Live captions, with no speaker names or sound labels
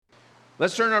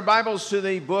Let's turn our Bibles to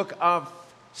the book of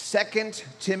 2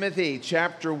 Timothy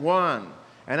chapter 1.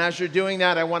 And as you're doing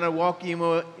that, I want to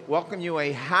welcome you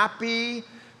a happy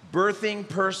birthing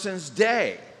person's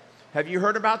day. Have you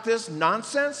heard about this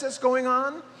nonsense that's going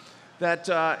on? That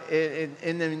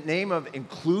in the name of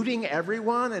including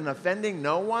everyone and offending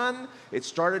no one, it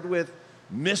started with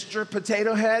Mr.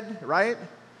 Potato Head, right?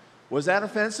 Was that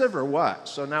offensive or what?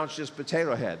 So now it's just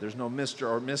Potato Head. There's no Mr.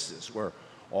 or Mrs. We're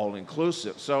all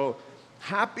inclusive. So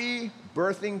happy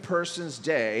birthing person's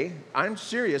day. I'm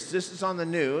serious. This is on the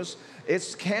news.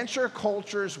 It's cancer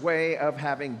culture's way of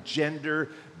having gender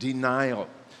denial.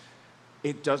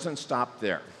 It doesn't stop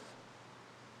there.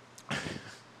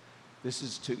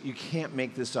 You can't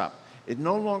make this up. It's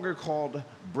no longer called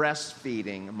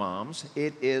breastfeeding, moms.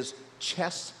 It is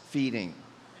chest feeding.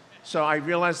 So I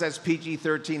realize that's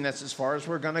PG-13. That's as far as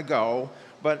we're going to go.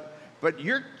 But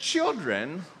your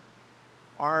children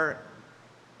are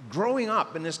growing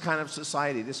up in this kind of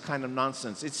society, this kind of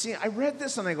nonsense. I read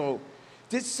this and I go,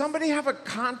 did somebody have a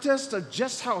contest of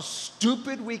just how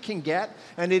stupid we can get?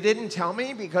 And they didn't tell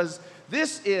me, because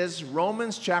this is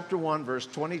Romans chapter 1, verse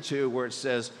 22, where it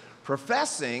says,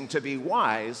 professing to be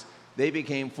wise, they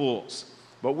became fools.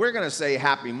 But we're going to say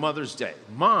Happy Mother's Day.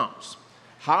 Moms,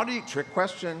 trick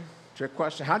question,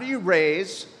 how do you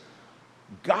raise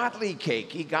godly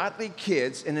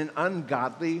kids in an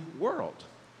ungodly world?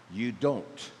 You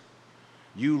don't.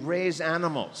 You raise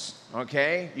animals,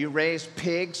 okay? You raise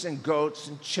pigs and goats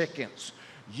and chickens.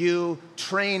 You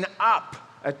train up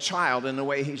a child in the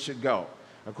way he should go,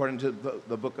 according to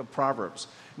the book of Proverbs.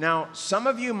 Now, some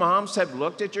of you moms have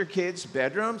looked at your kids'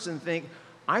 bedrooms and think,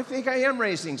 I think I am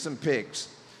raising some pigs.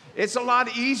 It's a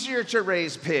lot easier to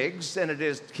raise pigs than it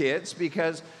is kids,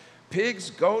 because pigs,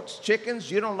 goats, chickens,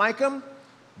 you don't like them?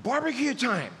 Barbecue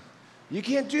time. You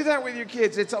can't do that with your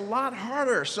kids. It's a lot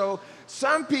harder. So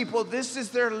some people, this is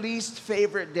their least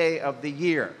favorite day of the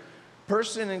year.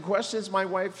 Person in question is my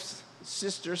wife's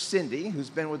sister, Cindy, who's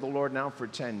been with the Lord now for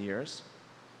 10 years.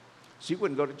 She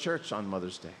wouldn't go to church on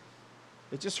Mother's Day.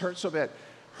 It just hurt so bad.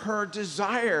 Her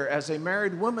desire as a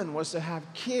married woman was to have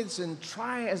kids, and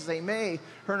try as they may,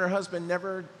 her and her husband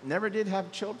never did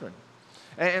have children.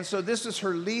 And so this is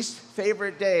her least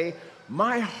favorite day.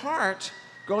 My heart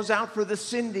goes out for the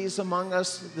Cindys among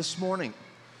us this morning.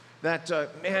 That,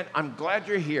 man, I'm glad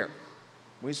you're here.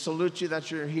 We salute you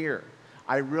that you're here.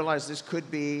 I realize this could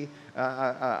be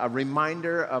a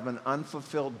reminder of an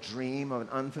unfulfilled dream, of an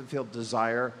unfulfilled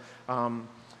desire.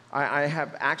 I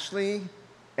have actually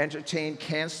entertained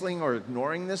canceling or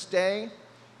ignoring this day.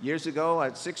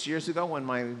 6 years ago, when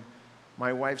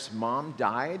my wife's mom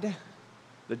died,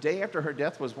 the day after her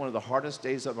death was one of the hardest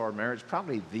days of our marriage,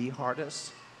 probably the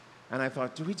hardest. And I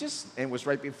thought, and it was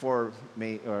right before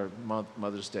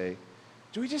Mother's Day,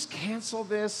 do we just cancel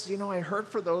this? You know, I heard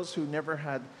for those who never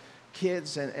had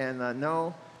kids, and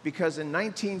no, because in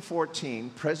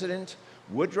 1914, President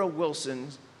Woodrow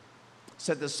Wilson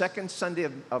said the second Sunday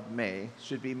of May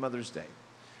should be Mother's Day.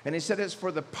 And he said it's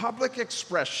for the public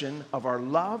expression of our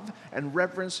love and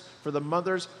reverence for the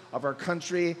mothers of our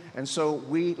country, and so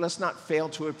let's not fail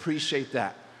to appreciate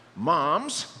that.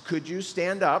 Moms, could you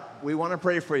stand up? We want to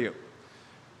pray for you.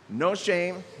 No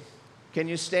shame. Can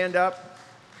you stand up?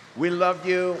 We love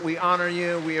you. We honor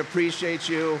you. We appreciate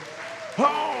you.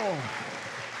 Oh!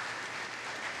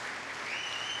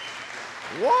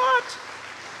 What?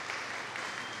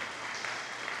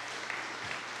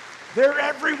 They're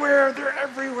everywhere. They're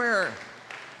everywhere.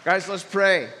 Guys, let's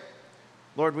pray.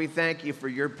 Lord, we thank you for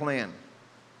your plan.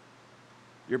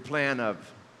 Your plan of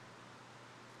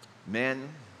men,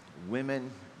 women,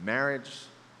 marriage,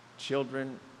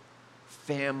 children,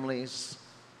 families.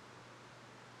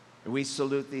 We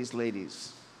salute these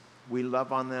ladies. We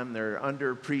love on them. They're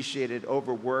underappreciated,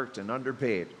 overworked, and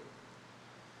underpaid.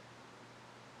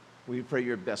 We pray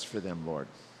your best for them, Lord,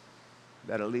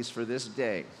 that at least for this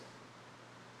day,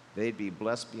 they'd be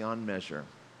blessed beyond measure.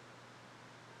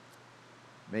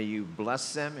 May you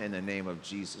bless them in the name of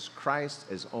Jesus Christ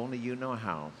as only you know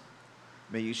how.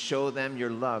 May you show them your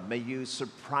love. May you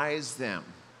surprise them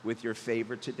with your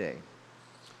favor today.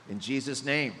 In Jesus'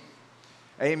 name,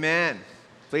 amen.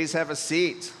 Please have a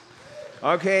seat.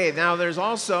 Okay, now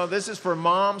this is for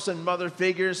moms and mother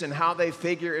figures and how they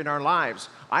figure in our lives.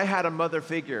 I had a mother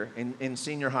figure in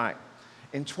senior high.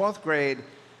 In 12th grade,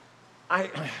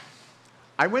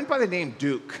 I went by the name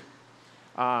Duke.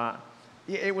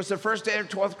 It was the first day of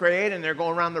 12th grade, and they're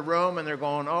going around the room, and they're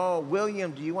going, oh,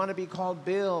 William, do you want to be called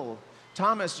Bill?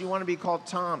 Thomas, do you want to be called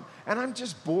Tom? And I'm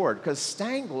just bored, because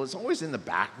Stangl is always in the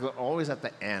back, always at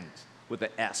the end with the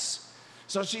S.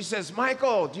 So she says,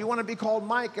 Michael, do you want to be called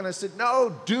Mike? And I said,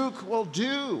 no, Duke will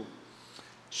do.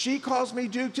 She calls me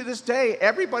Duke to this day.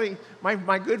 Everybody,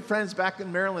 my good friends back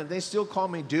in Maryland, they still call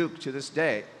me Duke to this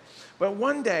day. But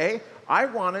one day, I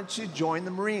wanted to join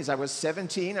the Marines. I was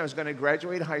 17. I was going to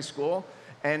graduate high school,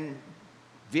 and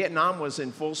Vietnam was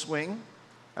in full swing.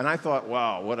 And I thought,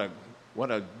 wow,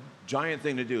 what a giant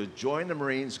thing to do, is join the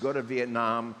Marines, go to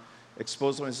Vietnam,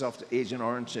 expose myself to Agent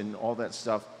Orange and all that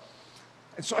stuff.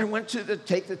 And so I went to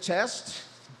take the test.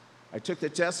 I took the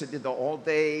test. I did the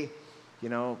all-day,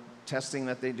 testing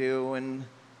that they do. And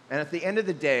at the end of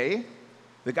the day,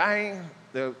 the guy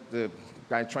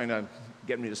trying to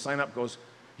get me to sign up goes,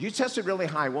 "You tested really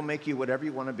high. We'll make you whatever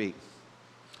you want to be.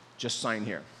 Just sign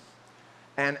here."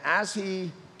 And as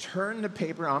he turned the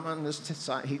paper, I'm on this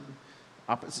side,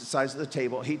 opposite sides of the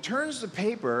table. He turns the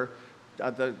paper,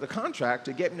 the contract,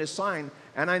 to get me to sign,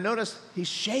 and I notice he's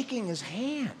shaking his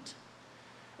hand.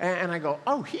 And I go,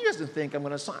 oh, he doesn't think I'm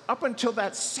going to sign. Up until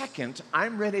that second,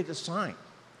 I'm ready to sign.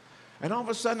 And all of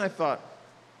a sudden I thought,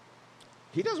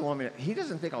 he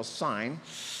doesn't think I'll sign.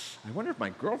 I wonder if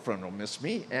my girlfriend will miss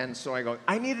me. And so I go,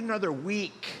 I need another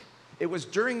week. It was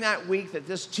during that week that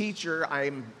this teacher,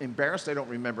 I'm embarrassed, I don't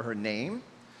remember her name,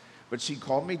 but she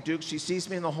called me Duke. She sees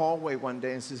me in the hallway one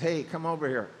day and says, hey, come over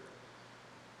here.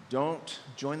 Don't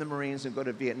join the Marines and go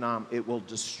to Vietnam. It will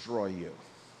destroy you.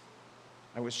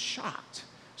 I was shocked.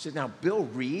 She said, now, Bill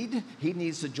Reed, he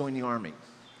needs to join the Army.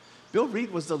 Bill Reed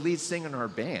was the lead singer in our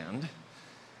band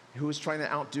who was trying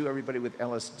to outdo everybody with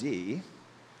LSD.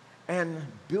 And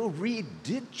Bill Reed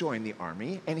did join the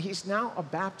Army, and he's now a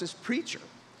Baptist preacher.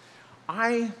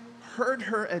 I heard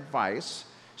her advice.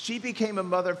 She became a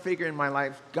mother figure in my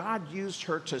life. God used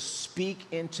her to speak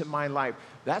into my life.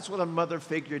 That's what a mother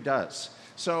figure does.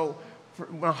 So,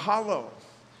 mahalo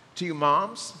to you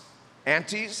moms,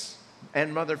 aunties,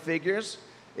 and mother figures.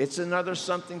 It's another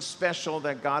something special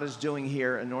that God is doing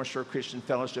here at North Shore Christian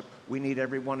Fellowship. We need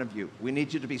every one of you. We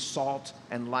need you to be salt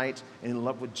and light and in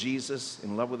love with Jesus,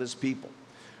 in love with his people.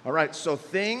 All right, so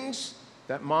things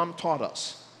that mom taught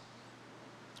us.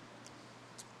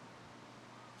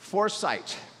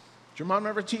 Foresight. Did your mom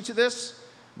ever teach you this?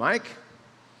 Mike?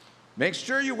 Make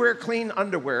sure you wear clean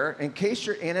underwear in case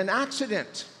you're in an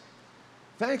accident.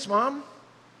 Thanks, Mom.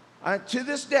 To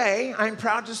this day, I'm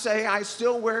proud to say I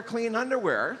still wear clean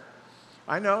underwear.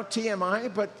 I know,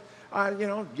 TMI, but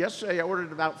yesterday I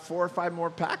ordered about 4 or 5 more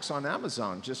packs on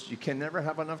Amazon. You can never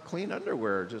have enough clean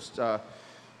underwear.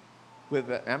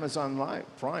 With Amazon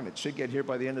Prime, it should get here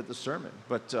by the end of the sermon.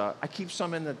 But I keep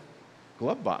some in the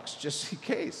glove box just in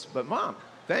case. But Mom,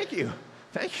 thank you.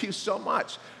 Thank you so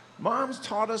much. Mom's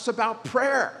taught us about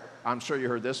prayer. I'm sure you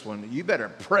heard this one. You better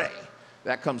pray.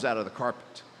 That comes out of the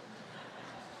carpet.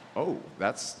 Oh,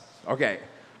 that's, okay.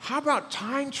 How about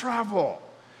time travel?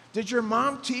 Did your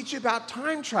mom teach you about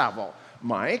time travel?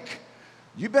 Mike,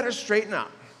 you better straighten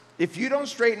up. If you don't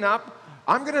straighten up,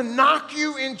 I'm going to knock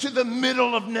you into the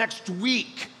middle of next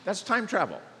week. That's time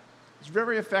travel. It's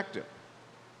very effective.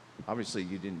 Obviously,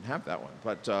 you didn't have that one,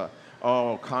 but,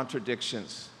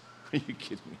 contradictions. Are you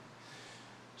kidding me?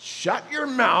 Shut your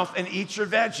mouth and eat your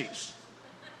veggies.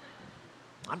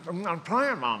 I'm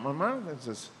trying, Mom.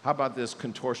 How about this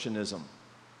contortionism?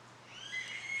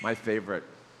 My favorite.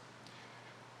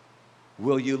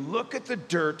 Will you look at the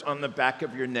dirt on the back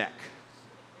of your neck?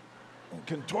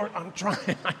 Contort, I'm trying.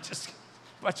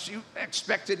 But you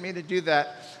expected me to do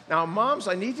that. Now, moms,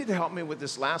 I need you to help me with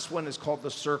this last one. It's called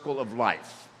the circle of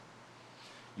life.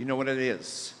 You know what it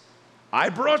is. I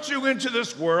brought you into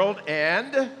this world,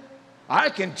 and I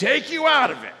can take you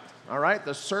out of it. All right?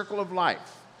 The circle of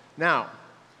life. Now,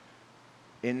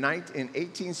 in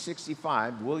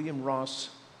 1865, William Ross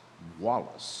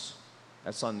Wallace,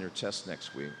 that's on their test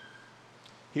next week,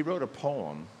 he wrote a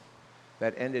poem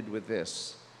that ended with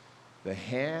this: the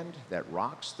hand that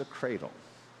rocks the cradle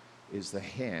is the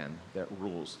hand that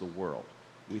rules the world.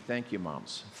 We thank you,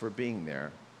 moms, for being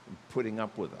there and putting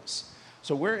up with us.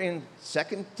 So we're in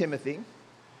 2 Timothy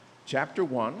chapter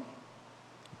 1.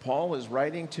 Paul is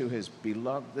writing to his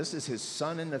beloved. This is his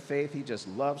son in the faith. He just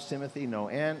loves Timothy no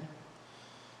end.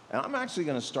 And I'm actually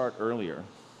going to start earlier.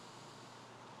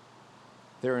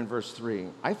 There in verse 3.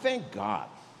 I thank God,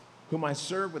 whom I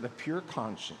serve with a pure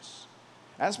conscience,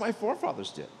 as my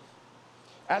forefathers did.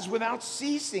 As without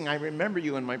ceasing I remember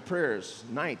you in my prayers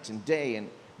night and day, and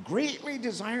greatly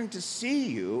desiring to see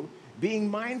you,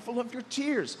 being mindful of your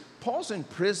tears. Paul's in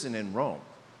prison in Rome.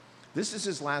 This is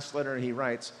his last letter, and he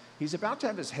writes, he's about to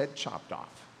have his head chopped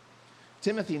off.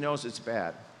 Timothy knows it's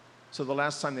bad. So the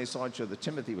last time they saw each other,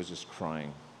 Timothy was just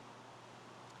crying.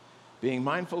 Being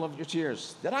mindful of your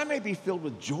tears, that I may be filled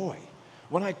with joy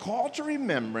when I call to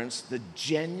remembrance the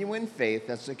genuine faith,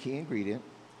 that's the key ingredient,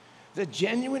 the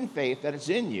genuine faith that is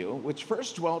in you, which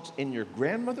first dwelt in your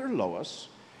grandmother Lois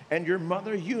and your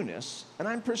mother Eunice, and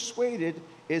I'm persuaded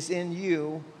is in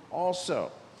you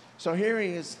also. So here he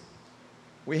is.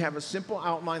 We have a simple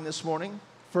outline this morning.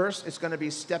 First, it's going to be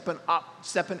stepping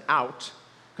out,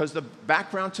 because the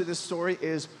background to this story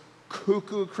is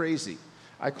cuckoo crazy.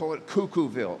 I call it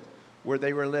Cuckooville, where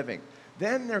they were living.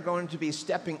 Then they're going to be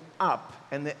stepping up,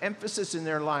 and the emphasis in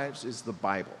their lives is the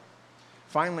Bible.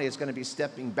 Finally, it's going to be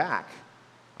stepping back.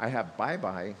 I have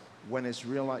bye-bye when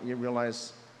you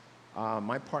realize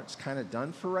my part's kind of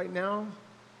done for right now.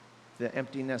 The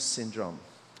empty nest syndrome.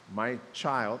 My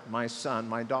child, my son,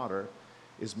 my daughter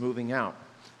is moving out.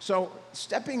 So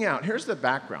stepping out, here's the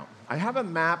background. I have a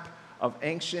map of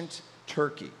ancient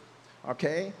Turkey,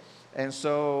 okay? And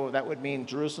so that would mean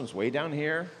Jerusalem's way down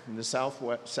here in the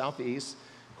southeast.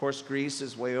 Of course, Greece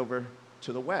is way over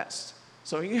to the west.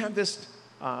 So you have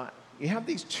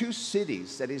these two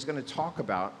cities that he's going to talk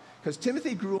about, because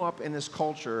Timothy grew up in this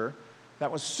culture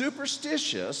that was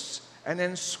superstitious and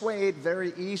then swayed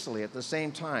very easily at the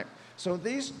same time. So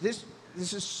this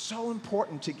is so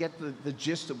important to get the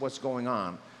gist of what's going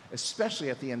on, especially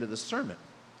at the end of the sermon.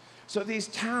 So these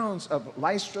towns of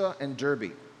Lystra and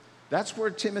Derbe, that's where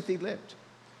Timothy lived.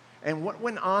 And what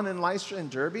went on in Lystra and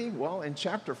Derbe? Well, in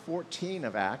chapter 14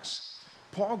 of Acts,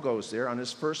 Paul goes there on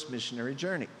his first missionary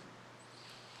journey.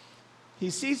 He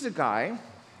sees a guy,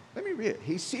 let me read it.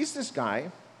 He sees this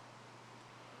guy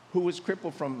who was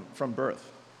crippled from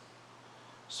birth.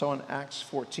 So in Acts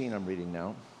 14, I'm reading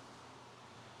now.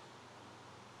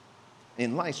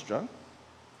 In Lystra,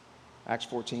 Acts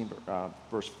 14,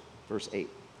 verse 8.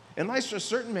 In Lystra, a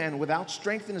certain man without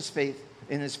strength in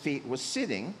his feet was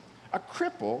sitting, a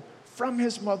cripple from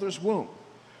his mother's womb,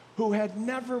 who had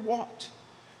never walked.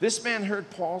 This man heard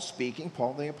Paul speaking,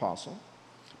 Paul the apostle.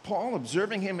 Paul,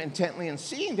 observing him intently and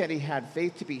seeing that he had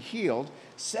faith to be healed,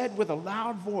 said with a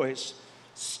loud voice,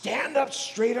 "Stand up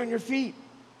straight on your feet."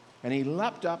 And he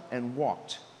leapt up and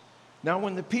walked. Now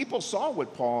when the people saw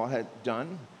what Paul had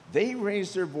done, they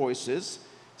raised their voices,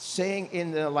 saying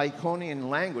in the Lycaonian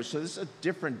language, so this is a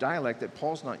different dialect that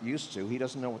Paul's not used to. He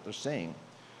doesn't know what they're saying.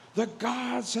 "The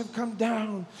gods have come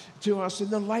down to us in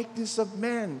the likeness of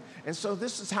men." And so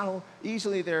this is how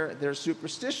easily they're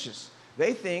superstitious.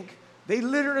 They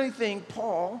literally think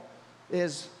Paul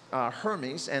is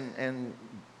Hermes and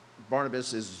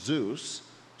Barnabas is Zeus,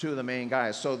 two of the main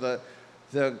guys. So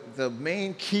the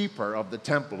main keeper of the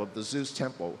temple, of the Zeus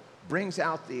temple, brings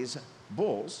out these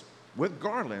bulls with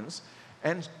garlands,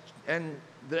 and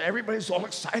everybody's all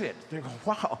excited. They go,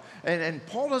 wow. And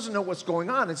Paul doesn't know what's going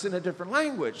on. It's in a different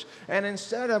language. And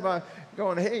instead of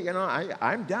going, hey,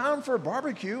 I'm down for a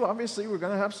barbecue. Obviously, we're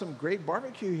going to have some great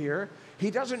barbecue here. He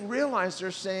doesn't realize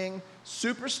they're saying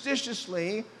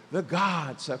superstitiously, the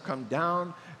gods have come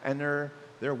down and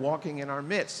they're walking in our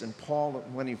midst. And Paul,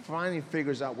 when he finally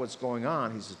figures out what's going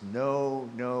on, he says, no,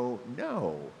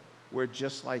 we're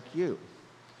just like you.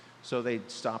 So they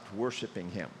stopped worshiping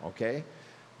him, okay?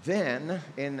 Then,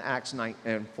 in Acts 9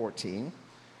 and 14,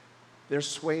 they're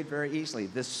swayed very easily.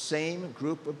 The same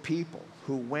group of people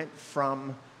who went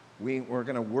from, we're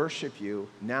going to worship you,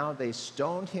 now they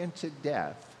stoned him to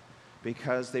death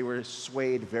because they were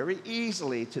swayed very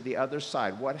easily to the other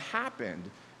side. What happened,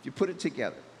 if you put it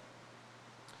together,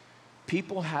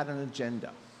 people had an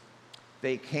agenda.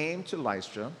 They came to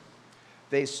Lystra,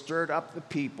 they stirred up the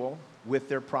people with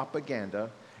their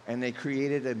propaganda, and they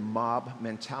created a mob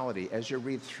mentality. As you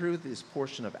read through this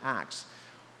portion of Acts,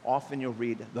 often you'll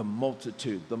read the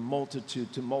multitude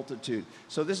to multitude.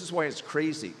 So this is why it's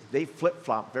crazy. They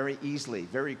flip-flop very easily,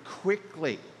 very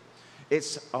quickly.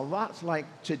 It's a lot like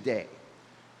today.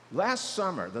 Last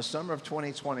summer, the summer of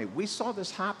 2020, we saw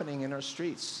this happening in our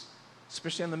streets,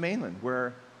 especially on the mainland,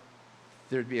 where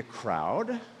there'd be a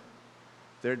crowd,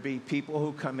 there'd be people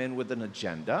who come in with an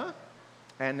agenda,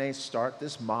 and they start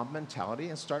this mob mentality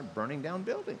and start burning down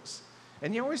buildings.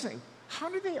 And you always think, how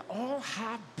do they all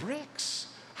have bricks?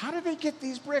 How did they get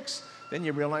these bricks? Then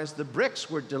you realize the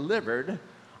bricks were delivered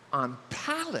on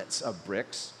pallets of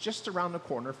bricks just around the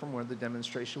corner from where the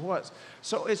demonstration was.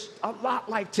 So it's a lot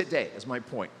like today, is my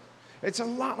point. It's a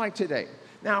lot like today.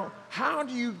 Now, how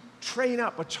do you train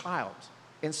up a child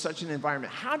in such an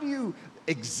environment? How do you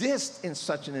exist in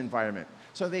such an environment?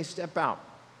 So they step out.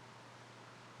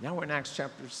 Now we're in Acts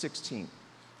chapter 16.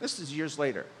 This is years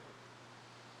later.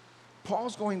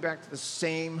 Paul's going back to the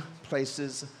same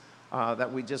places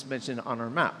that we just mentioned on our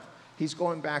map. He's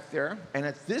going back there, and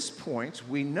at this point,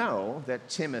 we know that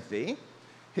Timothy,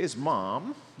 his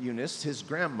mom, Eunice, his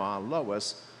grandma,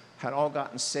 Lois, had all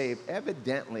gotten saved,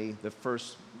 evidently the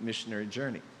first missionary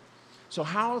journey. So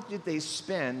how did they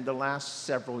spend the last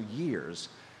several years?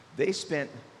 They spent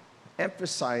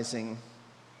emphasizing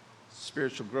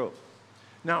spiritual growth.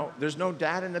 Now, there's no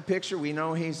dad in the picture. We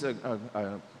know he's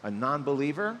a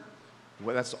non-believer.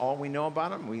 Well, that's all we know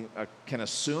about him. We can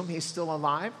assume he's still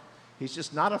alive. He's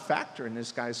just not a factor in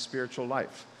this guy's spiritual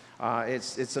life.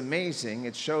 It's amazing.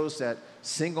 It shows that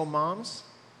single moms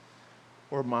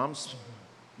or moms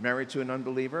married to an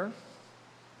unbeliever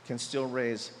can still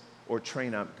raise or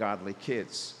train up godly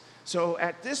kids. So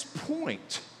at this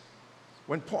point,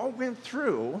 when Paul went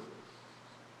through,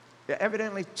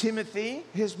 evidently Timothy,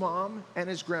 his mom, and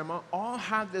his grandma all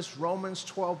had this Romans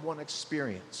 12:1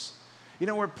 experience. You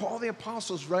know, where Paul the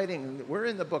Apostle is writing, we're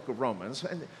in the book of Romans,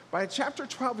 and by chapter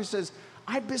 12 he says,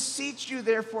 I beseech you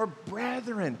therefore,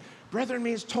 brethren. Brethren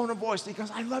means tone of voice,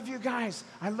 because I love you guys.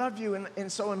 I love you.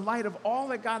 And so in light of all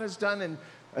that God has done in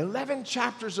 11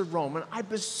 chapters of Romans, I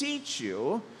beseech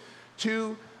you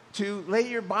to lay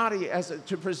your body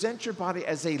to present your body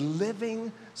as a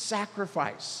living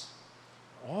sacrifice.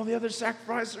 All the other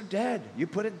sacrifices are dead. You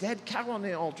put a dead cow on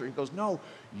the altar. He goes, no,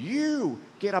 you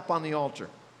get up on the altar.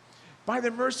 By the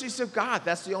mercies of God,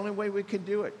 that's the only way we can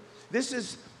do it. This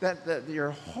is that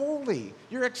you're holy,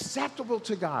 you're acceptable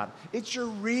to God. It's your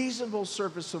reasonable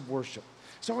service of worship.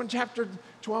 So in chapter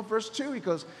 12, verse 2, he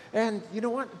goes, and you know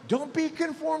what? Don't be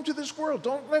conformed to this world.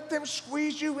 Don't let them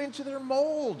squeeze you into their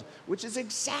mold, which is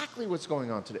exactly what's going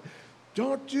on today.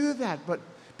 Don't do that, but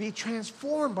be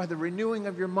transformed by the renewing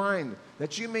of your mind,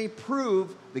 that you may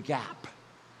prove the gap,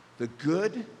 the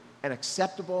good and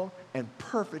acceptable and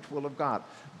perfect will of God.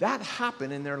 That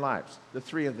happened in their lives, the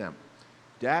three of them.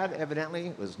 Dad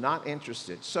evidently was not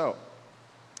interested. So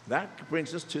that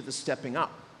brings us to the stepping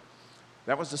up.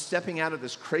 That was the stepping out of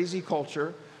this crazy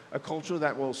culture, a culture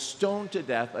that will stone to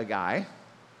death a guy,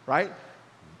 right?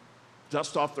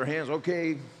 Dust off their hands,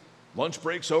 okay, lunch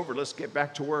break's over, let's get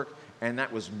back to work. And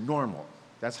that was normal.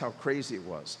 That's how crazy it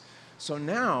was. So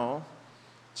now,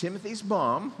 Timothy's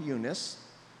mom, Eunice,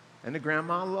 and the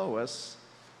grandma, Lois,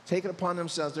 take it upon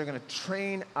themselves. They're going to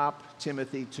train up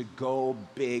Timothy to go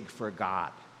big for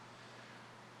God.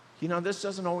 You know, this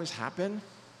doesn't always happen.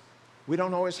 We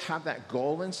don't always have that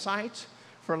goal in sight.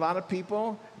 For a lot of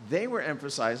people, they were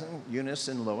emphasizing, Eunice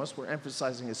and Lois were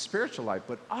emphasizing his spiritual life,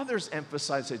 but others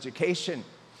emphasize education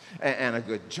and a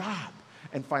good job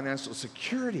and financial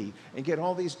security and get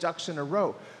all these ducks in a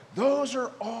row. Those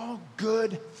are all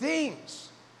good things.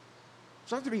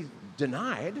 It's not to be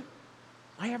denied.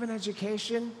 I have an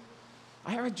education,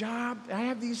 I have a job, I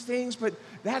have these things, but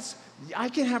I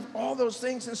can have all those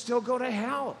things and still go to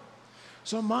hell.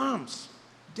 So moms,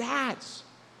 dads,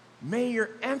 may your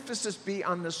emphasis be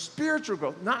on the spiritual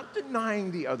growth, not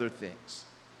denying the other things,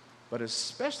 but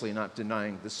especially not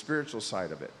denying the spiritual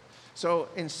side of it. So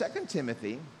in 2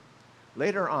 Timothy,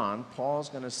 later on, Paul's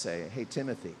going to say, hey,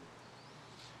 Timothy,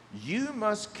 you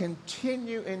must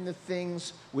continue in the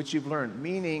things which you've learned,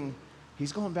 meaning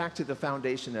he's going back to the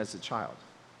foundation as a child.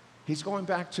 He's going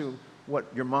back to what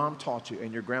your mom taught you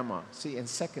and your grandma. See, in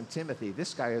 2 Timothy,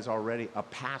 this guy is already a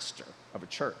pastor of a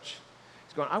church.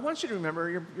 He's going, I want you to remember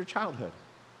your childhood.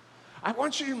 I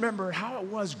want you to remember how it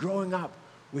was growing up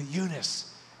with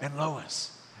Eunice and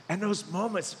Lois. And those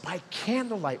moments by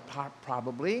candlelight,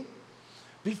 probably,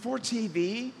 before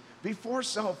TV, before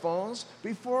cell phones,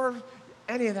 before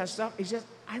any of that stuff. He says,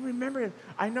 I remember it.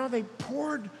 I know they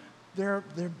poured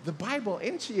the Bible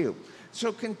into you.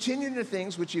 So continue the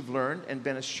things which you've learned and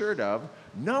been assured of,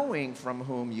 knowing from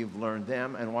whom you've learned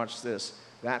them, and watch this,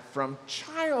 that from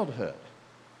childhood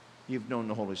you've known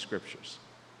the Holy Scriptures.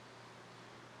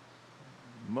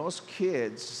 Most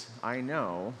kids I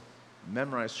know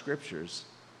memorize scriptures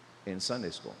in Sunday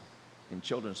school, in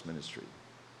children's ministry.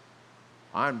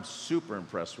 I'm super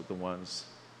impressed with the ones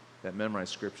that memorize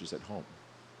scriptures at home.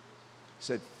 He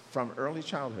said, from early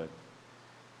childhood,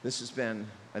 this has been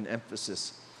an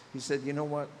emphasis. He said, you know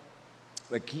what?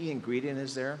 The key ingredient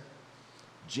is there,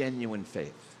 genuine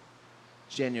faith.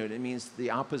 Genuine, it means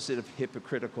the opposite of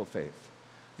hypocritical faith.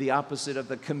 The opposite of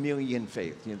the chameleon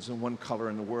faith. You know, there's one color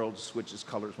in the world, switches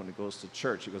colors when it goes to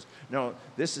church. He goes, no,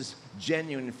 this is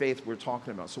genuine faith we're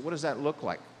talking about. So what does that look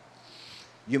like?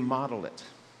 You model it.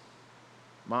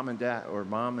 Mom and dad, or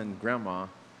mom and grandma,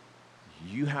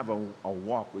 you have a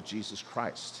walk with Jesus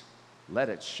Christ. Let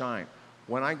it shine.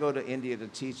 When I go to India to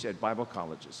teach at Bible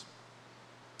colleges,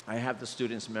 I have the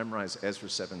students memorize Ezra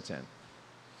 7:10.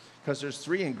 Because there's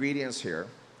three ingredients here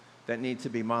that need to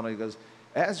be modeled. He goes,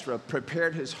 Ezra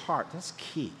prepared his heart. That's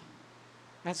key.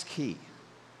 That's key.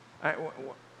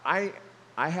 I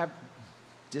have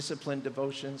disciplined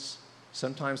devotions.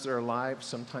 Sometimes they're alive,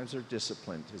 sometimes they're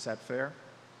disciplined. Is that fair?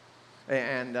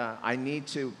 And I need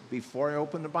to, before I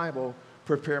open the Bible,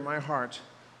 prepare my heart.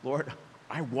 Lord,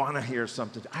 I want to hear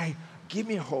something. Give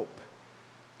me hope.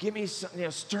 Give me something,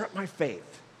 stir up my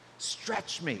faith.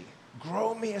 Stretch me.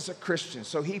 Grow me as a Christian.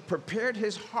 So he prepared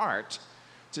his heart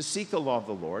to seek the law of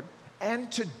the Lord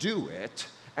and to do it,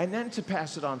 and then to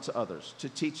pass it on to others, to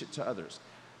teach it to others.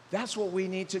 That's what we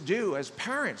need to do as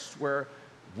parents, where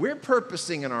we're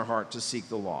purposing in our heart to seek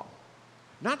the law.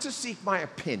 Not to seek my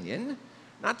opinion,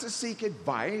 not to seek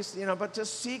advice, but to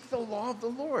seek the law of the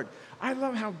Lord. I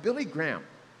love how Billy Graham,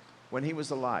 when he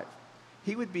was alive,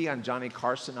 he would be on Johnny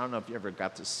Carson. I don't know if you ever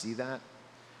got to see that.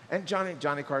 And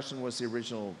Johnny Carson was the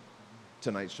original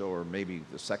Tonight Show, or maybe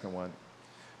the second one.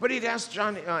 But he'd ask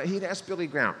Billy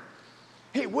Graham,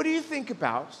 hey, what do you think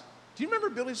about, do you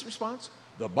remember Billy's response?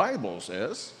 The Bible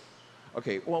says.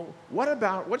 Okay, well,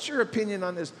 what's your opinion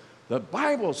on this? The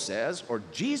Bible says, or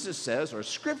Jesus says, or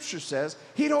Scripture says.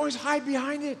 He'd always hide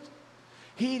behind it.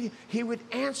 He would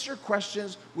answer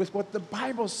questions with what the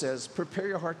Bible says. Prepare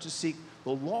your heart to seek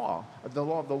the law of the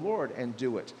Lord, and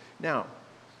do it. Now,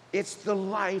 it's the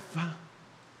life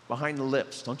behind the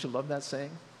lips. Don't you love that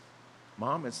saying?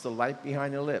 Mom, it's the life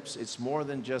behind the lips. It's more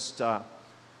than just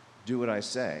do what I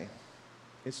say.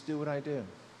 It's do what I do.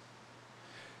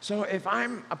 So if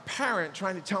I'm a parent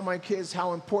trying to tell my kids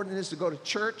how important it is to go to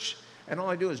church, and all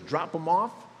I do is drop them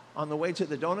off on the way to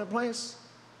the donut place,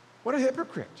 what a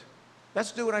hypocrite.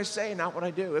 Let's do what I say, not what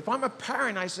I do. If I'm a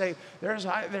parent, I say there's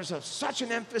such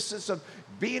an emphasis of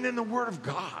being in the Word of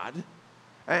God,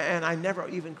 and I never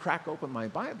even crack open my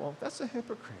Bible. That's a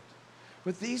hypocrite.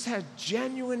 But these had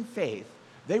genuine faith.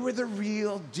 They were the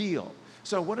real deal.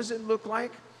 So what does it look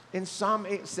like? In Psalm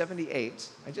 78,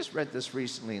 I just read this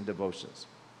recently in devotions.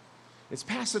 It's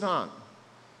pass it on.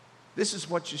 This is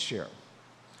what you share.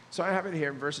 So I have it here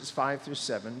in verses 5 through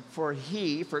 7. For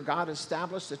God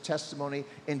established a testimony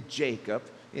in Jacob,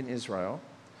 in Israel,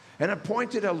 and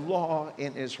appointed a law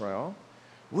in Israel,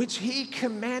 which he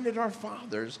commanded our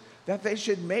fathers that they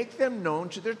should make them known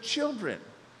to their children.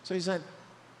 So he said,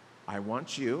 I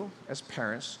want you as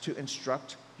parents to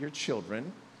instruct your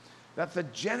children that the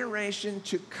generation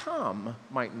to come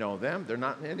might know them. They're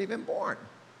not yet even born.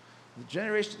 The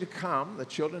generation to come, the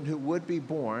children who would be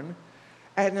born,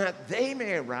 and that they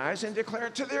may arise and declare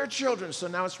it to their children. So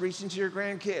now it's reaching to your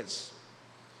grandkids.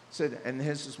 And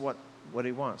this is what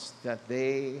he wants, that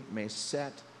they may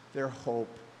set their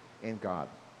hope in God.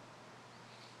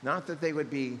 Not that they would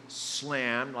be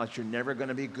slammed like you're never going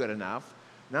to be good enough.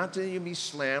 Not that you'd be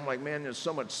slammed like, man, there's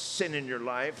so much sin in your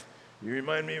life. You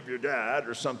remind me of your dad,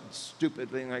 or some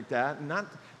stupid thing like that.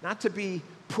 Not to be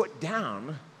put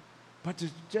down, but to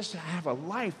just have a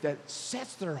life that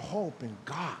sets their hope in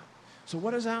God. So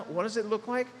what does it look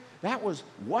like? That was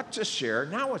what to share.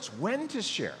 Now it's when to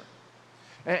share.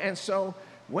 And so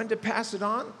when to pass it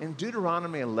on? In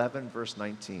Deuteronomy 11, verse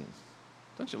 19.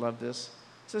 Don't you love this?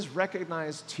 It says,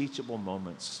 recognize teachable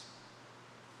moments.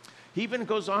 He even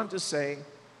goes on to say,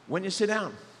 when you sit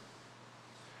down,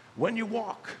 when you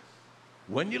walk,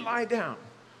 when you lie down,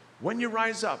 when you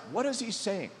rise up. What is he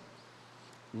saying?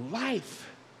 Life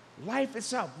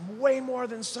itself, way more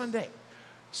than Sunday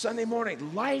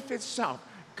morning, life itself.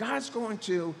 God's going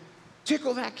to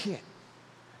tickle that kid,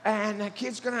 and that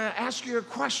kid's going to ask you a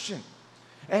question,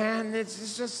 and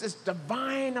it's just this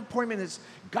divine appointment. It's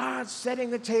God setting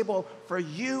the table for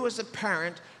you as a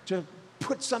parent to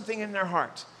put something in their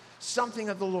heart, something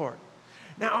of the Lord.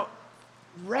 Now,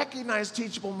 recognize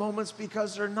teachable moments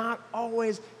because they're not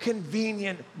always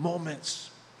convenient moments.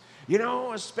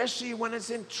 Especially when it's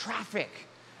in traffic.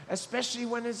 Especially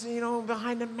when it's,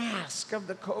 behind a mask of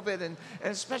the COVID, and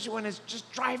especially when it's just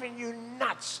driving you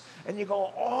nuts, and you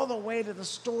go all the way to the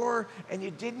store, and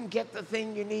you didn't get the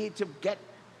thing you need to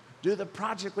do the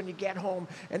project when you get home,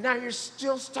 and now you're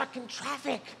still stuck in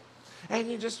traffic.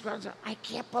 And you just, I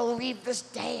can't believe this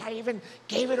day. I even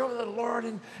gave it over to the Lord,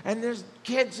 and there's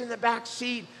kids in the back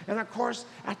seat. And of course,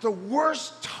 at the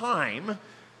worst time,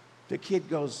 the kid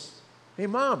goes, hey,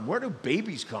 Mom, where do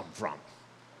babies come from?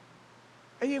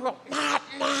 And you go, not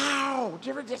now. Do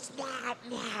you ever just, not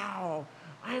now.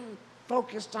 I'm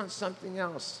focused on something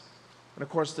else. And of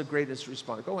course, the greatest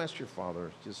response, go ask your father,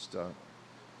 just,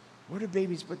 where do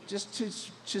babies, but just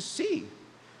to see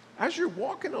as you're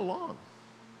walking along.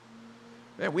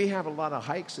 Man, we have a lot of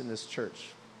hikes in this church.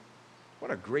 What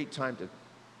a great time to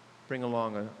bring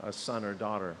along a son or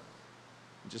daughter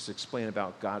and just explain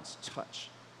about God's touch,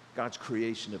 God's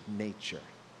creation of nature.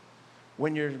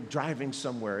 When you're driving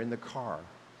somewhere in the car,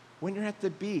 when you're at the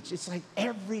beach, it's like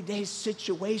everyday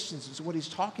situations is what he's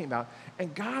talking about.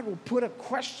 And God will put a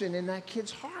question in that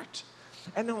kid's heart.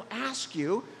 And he'll ask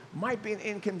you, Might be an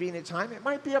inconvenient time. It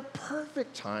might be a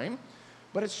perfect time,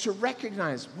 but it's to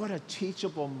recognize what a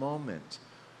teachable moment.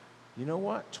 You know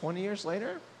what? 20 years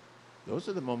later, those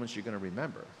are the moments you're going to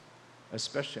remember,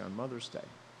 especially on Mother's Day.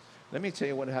 Let me tell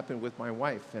you what happened with my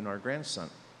wife and our grandson.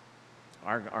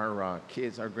 Our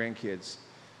kids, our grandkids,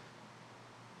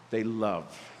 they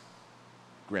love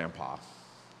Grandpa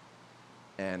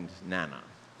and Nana.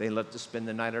 They love to spend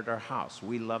the night at our house.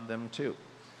 We love them too.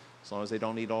 As long as they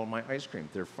don't eat all my ice cream,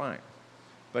 they're fine.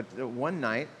 But one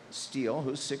night, Steele,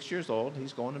 who's 6 years old,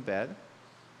 he's going to bed,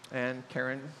 and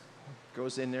Karen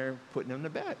goes in there putting him to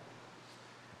bed.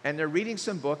 And they're reading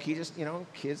some book. He just,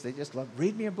 kids, they just love,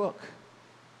 read me a book.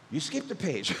 You skipped a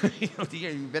page.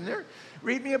 You've been there?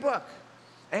 Read me a book.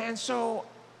 And so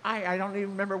I don't even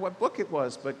remember what book it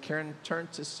was, but Karen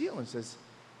turned to Steele and says,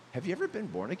 have you ever been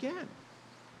born again?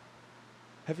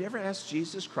 Have you ever asked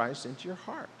Jesus Christ into your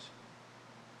heart?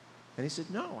 And he said,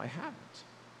 no, I haven't.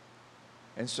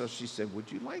 And so she said,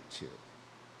 would you like to?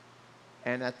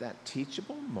 And at that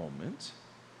teachable moment,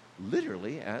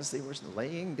 literally as they were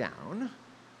laying down,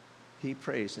 he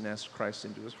prays and asks Christ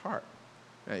into his heart.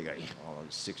 Now you go, oh,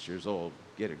 he's 6 years old,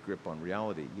 get a grip on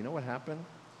reality. You know what happened?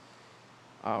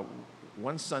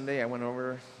 One Sunday I went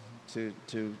over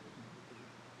to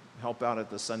help out at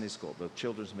the Sunday school, the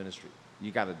children's ministry.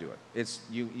 You got to do it.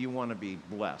 You want to be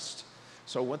blessed.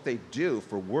 So what they do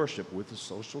for worship with the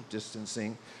social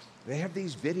distancing, they have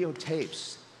these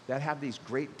videotapes that have these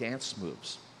great dance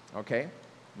moves, okay?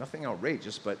 Nothing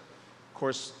outrageous, but of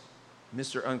course,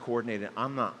 Mr. Uncoordinated,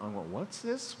 I'm going, what's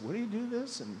this? What do you do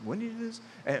this? And when do you do this?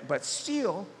 But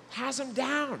Steele has him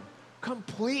down,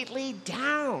 completely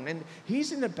down. And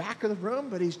he's in the back of the room,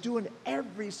 but he's doing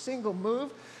every single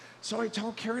move. So I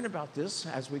told Karen about this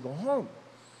as we go home.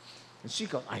 And she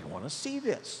goes, I want to see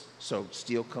this. So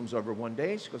Steele comes over one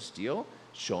day. She goes, Steele,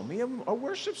 show me a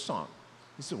worship song.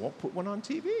 He said, well, put one on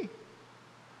TV.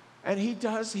 And he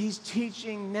does. He's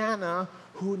teaching Nana,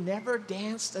 who never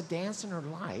danced a dance in her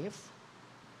life.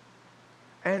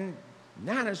 And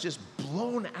Nana's just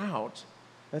blown out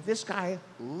that this guy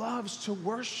loves to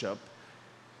worship,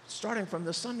 starting from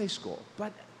the Sunday school.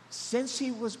 But since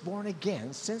he was born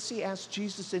again, since he asked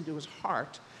Jesus into his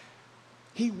heart,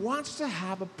 he wants to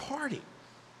have a party.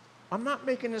 I'm not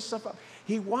making this stuff up.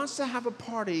 He wants to have a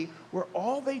party where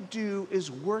all they do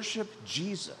is worship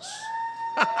Jesus.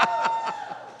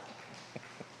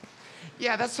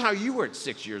 Yeah, that's how you were at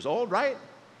 6 years old, right?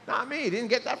 Not me. Didn't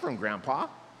get that from Grandpa.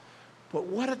 But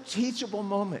what a teachable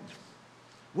moment.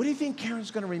 What do you think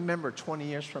Karen's going to remember 20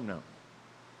 years from now?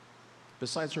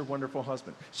 Besides her wonderful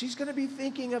husband. She's going to be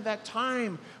thinking of that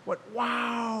time.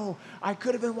 Wow, I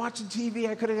could have been watching TV.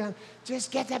 I could have done,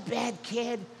 just get to bed,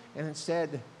 kid. And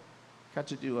instead, got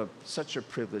to do such a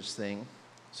privileged thing.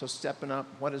 So stepping up,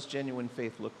 what does genuine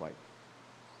faith look like?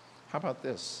 How about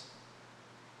this?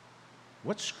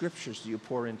 What scriptures do you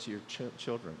pour into your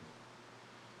children?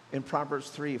 In Proverbs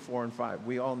 3, 4, and 5,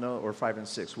 we all know, or 5 and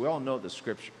 6, we all know the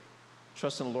scripture.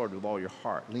 Trust in the Lord with all your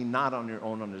heart. Lean not on your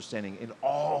own understanding. In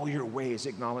all your ways,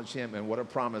 acknowledge him. And what a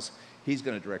promise. He's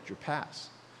going to direct your paths.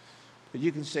 But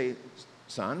you can say,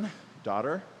 son,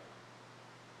 daughter,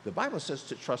 the Bible says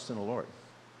to trust in the Lord.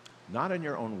 Not in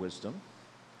your own wisdom,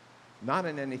 not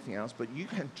in anything else, but you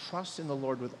can trust in the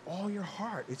Lord with all your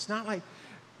heart. It's not like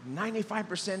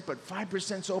 95%, but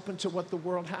 5% is open to what the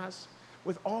world has.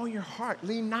 With all your heart.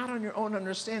 Lean not on your own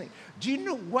understanding. Do you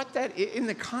know what that is? In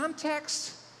the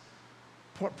context,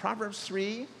 Proverbs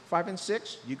 3, 5, and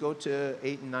 6, you go to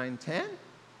 8 and 9, 10,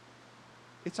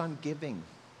 it's on giving.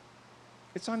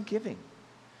 It's on giving.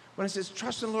 When it says,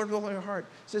 trust in the Lord with all your heart,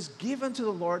 it says, give unto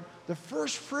the Lord the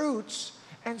first fruits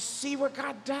and see what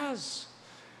God does.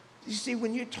 You see,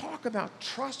 when you talk about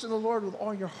trust in the Lord with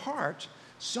all your heart,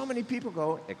 so many people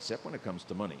go, except when it comes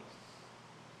to money.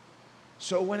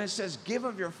 So when it says, give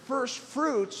of your first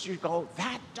fruits, you go,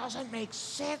 that doesn't make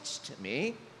sense to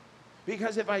me.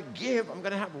 Because if I give, I'm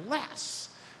going to have less.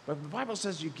 But the Bible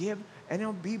says you give, and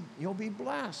you'll be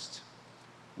blessed.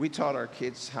 We taught our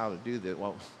kids how to do that.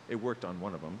 Well, it worked on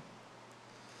one of them.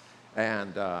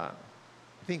 And I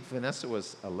think Vanessa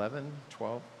was 11,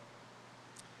 12.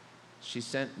 She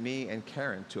sent me and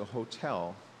Karen to a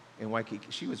hotel in Waikiki.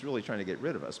 She was really trying to get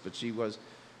rid of us, but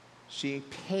she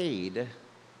paid.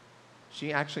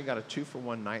 She actually got a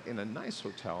 2-for-1 night in a nice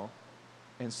hotel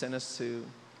and sent us to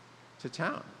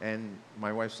town. And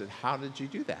my wife said, how did you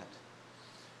do that?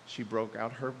 She broke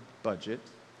out her budget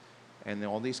and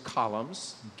all these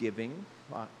columns, giving.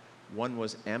 One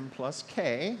was M plus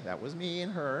K, that was me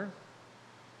and her.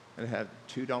 And it had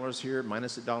 $2 here,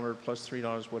 minus $1, plus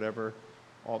 $3, whatever,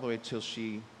 all the way till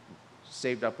she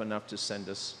saved up enough to send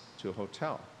us to a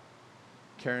hotel.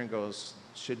 Karen goes,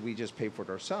 should we just pay for it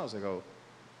ourselves? I go,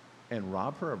 and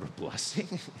rob her of a blessing?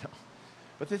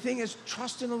 But the thing is,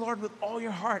 trust in the Lord with all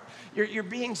your heart. You're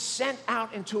being sent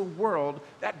out into a world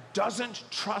that doesn't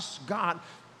trust God.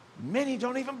 Many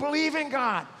don't even believe in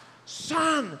God.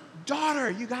 Son, daughter,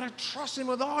 you got to trust him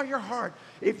with all your heart.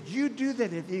 If you do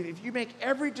that, if you make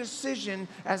every decision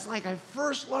as like a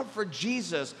first love for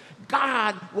Jesus,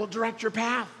 God will direct your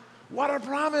path. What a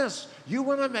promise. You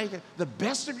want to make it the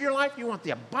best of your life? You want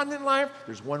the abundant life?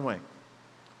 There's one way.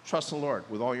 Trust the Lord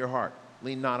with all your heart.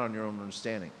 Lean not on your own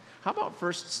understanding. How about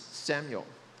 1 Samuel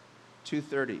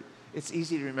 2:30? It's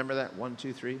easy to remember that,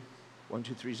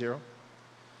 1230,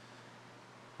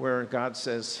 where God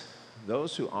says,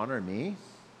 those who honor me,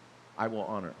 I will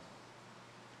honor.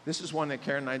 This is one that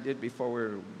Karen and I did before we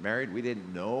were married. We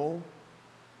didn't know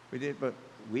we did, but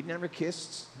we'd never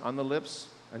kissed on the lips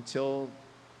until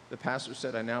the pastor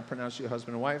said, I now pronounce you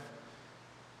husband and wife.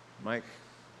 Mike,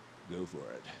 go for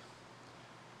it.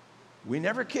 We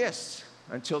never kissed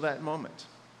until that moment.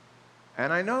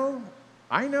 And I know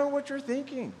what you're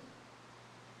thinking.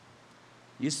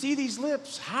 You see these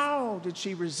lips, how did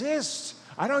she resist?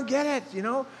 I don't get it,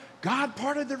 God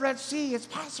parted the Red Sea, it's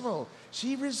possible.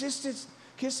 She resisted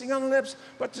kissing on the lips,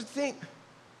 but to think,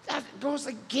 that goes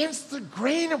against the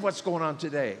grain of what's going on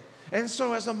today. And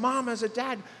so as a mom, as a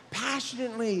dad,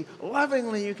 passionately,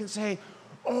 lovingly, you can say,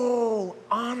 oh,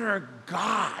 honor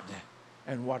God,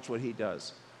 and watch what he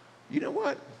does. You know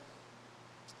what?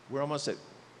 We're almost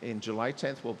in July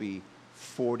 10th, we'll be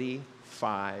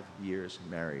 45 years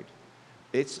married.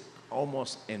 It's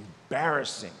almost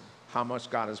embarrassing how much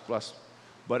God has blessed,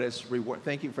 but it's reward.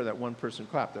 Thank you for that one person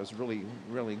clap. That was really,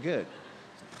 really good.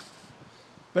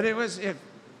 But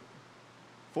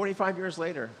 45 years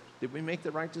later, did we make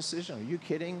the right decision? Are you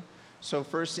kidding? So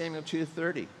 1 Samuel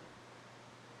 2:30,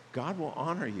 God will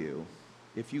honor you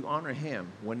if you honor him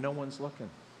when no one's looking.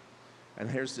 And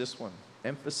here's this one.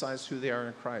 Emphasize who they are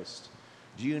in Christ.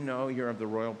 Do you know you're of the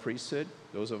royal priesthood?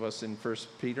 Those of us in 1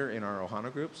 Peter in our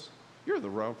Ohana groups, you're the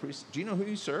royal priesthood. Do you know who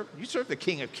you serve? You serve the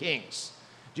King of Kings.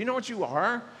 Do you know what you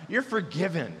are? You're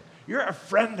forgiven. You're a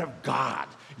friend of God.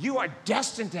 You are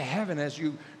destined to heaven as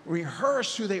you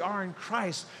rehearse who they are in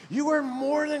Christ. You are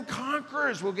more than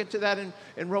conquerors. We'll get to that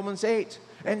in Romans 8.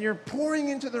 And you're pouring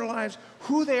into their lives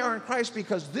who they are in Christ,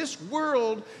 because this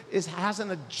world has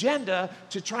an agenda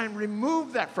to try and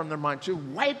remove that from their mind, to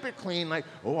wipe it clean like,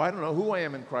 oh, I don't know who I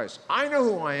am in Christ. I know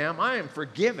who I am. I am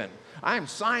forgiven. I am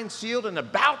signed, sealed, and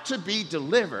about to be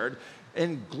delivered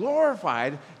and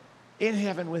glorified in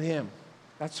heaven with him.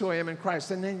 That's who I am in Christ.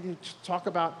 And then you talk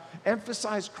about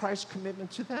emphasize Christ's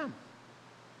commitment to them.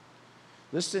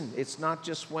 Listen, it's not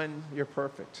just when you're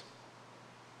perfect.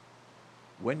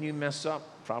 When you mess up,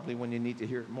 probably when you need to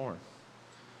hear it more.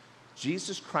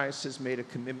 Jesus Christ has made a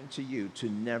commitment to you to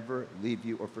never leave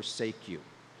you or forsake you.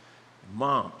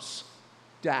 Moms,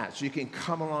 dads, you can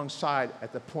come alongside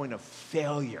at the point of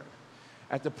failure,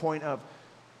 at the point of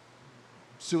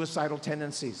suicidal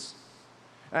tendencies,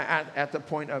 at the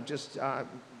point of just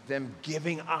them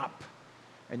giving up.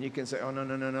 And you can say, oh,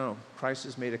 no. Christ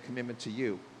has made a commitment to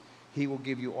you. He will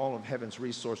give you all of heaven's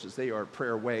resources. They are a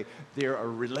prayer away. They are a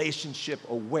relationship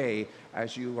away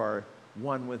as you are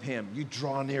one with him. You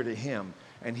draw near to him,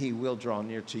 and he will draw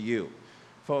near to you.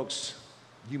 Folks,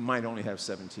 you might only have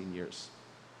 17 years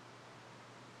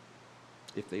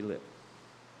if they live.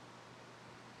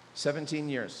 17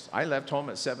 years. I left home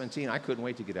at 17. I couldn't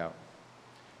wait to get out.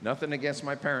 Nothing against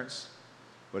my parents,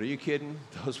 but are you kidding?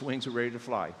 Those wings are ready to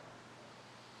fly.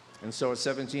 And so at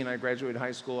 17, I graduated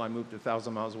high school. I moved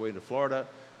 1,000 miles away to Florida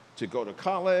to go to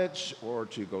college or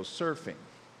to go surfing.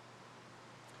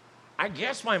 I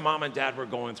guess my mom and dad were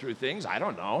going through things. I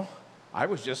don't know.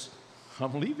 I'm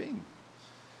leaving.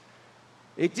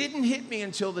 It didn't hit me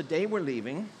until the day we're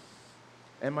leaving,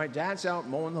 and my dad's out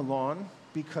mowing the lawn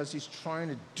because he's trying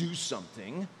to do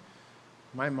something.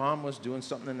 My mom was doing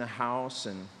something in the house,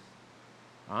 and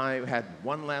I had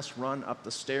one last run up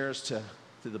the stairs to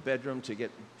the bedroom to get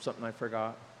something I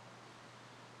forgot.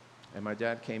 And my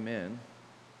dad came in,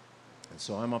 and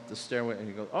so I'm up the stairway, and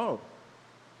he goes, oh,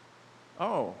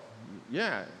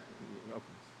 yeah.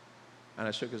 And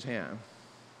I shook his hand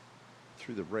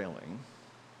through the railing,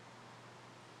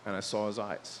 and I saw his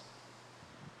eyes.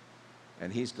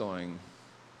 And he's going,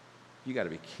 you got to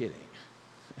be kidding.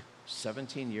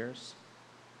 17 years?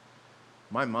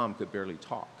 My mom could barely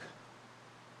talk.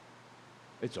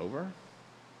 It's over?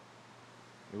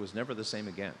 It was never the same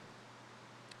again.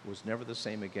 It was never the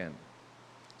same again.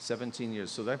 17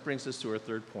 years. So that brings us to our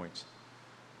third point,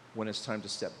 when it's time to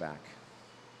step back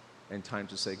and time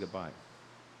to say goodbye,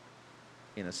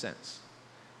 in a sense.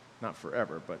 Not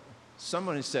forever, but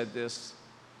Someone said this: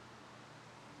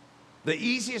 the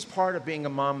easiest part of being a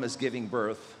mom is giving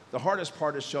birth. The hardest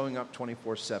part is showing up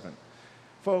 24/7.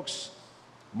 Folks,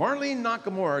 Marlene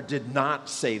Nakamura did not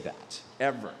say that,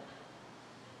 ever.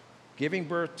 Giving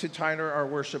birth to Tyler, our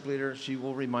worship leader, she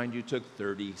will remind you, took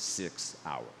 36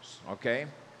 hours, okay?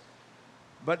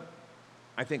 But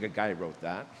I think a guy wrote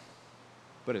that.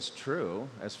 But it's true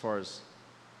as far as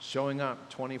showing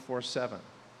up 24/7.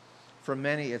 For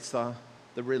many, it's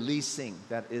the releasing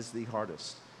that is the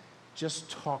hardest. Just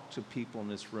talk to people in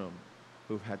this room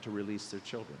who've had to release their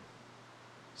children.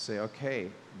 Say,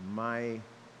 okay, my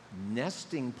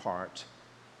nesting part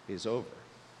is over.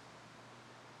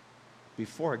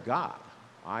 Before God,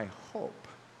 I hope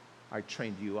I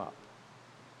trained you up.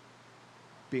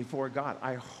 Before God,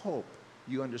 I hope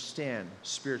you understand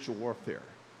spiritual warfare,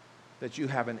 that you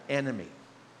have an enemy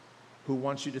who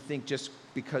wants you to think just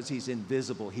because he's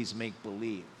invisible, he's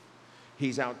make-believe.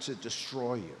 He's out to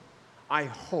destroy you. I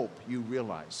hope you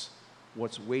realize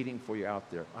what's waiting for you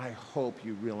out there. I hope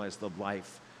you realize the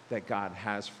life that God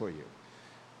has for you.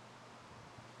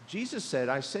 Jesus said,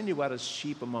 I send you out as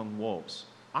sheep among wolves.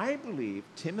 I believe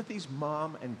Timothy's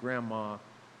mom and grandma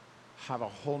have a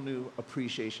whole new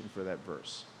appreciation for that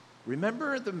verse.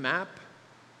 Remember the map,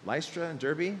 Lystra and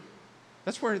Derbe?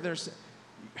 That's where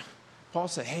Paul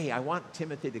said, hey, I want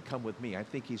Timothy to come with me. I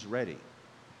think he's ready.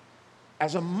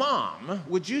 As a mom,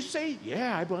 would you say,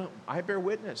 yeah, I bear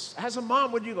witness? As a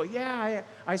mom, would you go, yeah,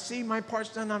 I see my part's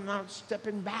done, I'm not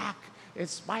stepping back.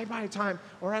 It's bye-bye time.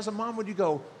 Or as a mom, would you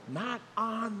go, not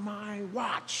on my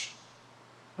watch.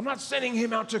 I'm not sending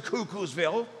him out to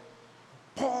Cuckoosville.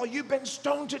 Paul, you've been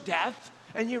stoned to death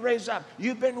and you raise up.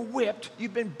 You've been whipped.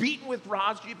 You've been beaten with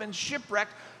rods. You've been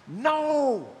shipwrecked.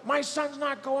 No, my son's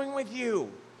not going with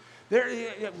you.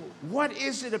 What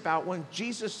is it about when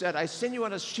Jesus said, I send you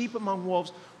out as sheep among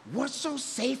wolves? What's so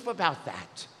safe about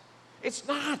that? It's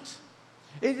not.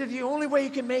 The only way you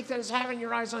can make that is having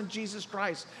your eyes on Jesus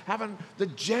Christ, having the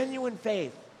genuine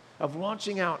faith of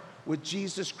launching out with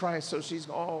Jesus Christ. So she's,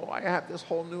 I have this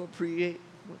whole new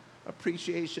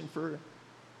appreciation for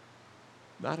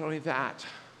not only that,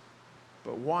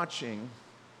 but watching,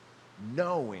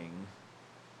 knowing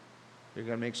they're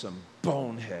going to make some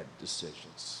bonehead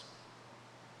decisions.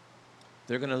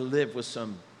 They're going to live with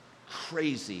some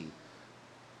crazy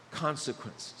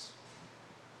consequences.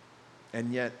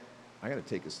 And yet, I got to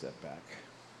take a step back,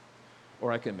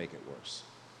 or I can make it worse.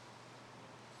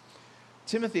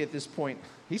 Timothy, at this point,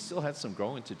 he still had some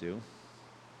growing to do.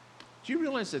 Do you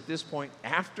realize at this point,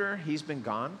 after he's been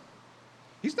gone,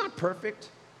 he's not perfect?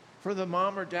 For the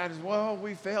mom or dad, well,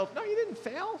 we failed. No, you didn't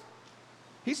fail.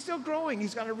 He's still growing.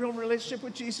 He's got a real relationship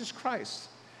with Jesus Christ.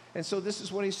 And so this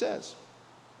is what he says.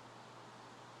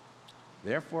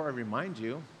 Therefore, I remind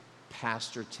you,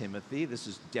 Pastor Timothy, this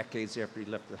is decades after he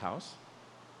left the house,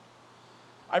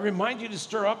 I remind you to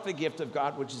stir up the gift of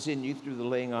God which is in you through the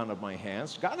laying on of my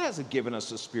hands. God hasn't given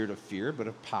us a spirit of fear, but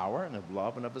of power and of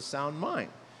love and of a sound mind.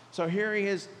 So here he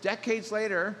is, decades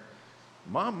later.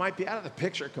 Mom might be out of the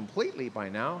picture completely by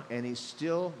now, and he's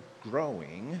still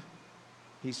growing.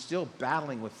 He's still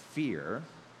battling with fear,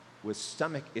 with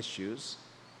stomach issues,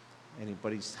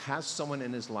 but he has someone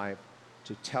in his life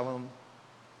to tell him,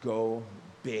 go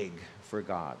big for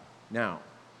God. Now,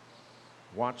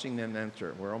 watching them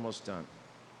enter, we're almost done.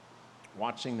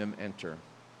 Watching them enter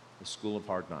the school of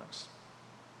hard knocks.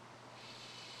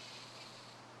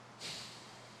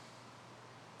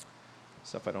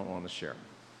 Stuff I don't want to share.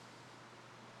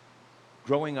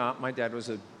 Growing up, my dad was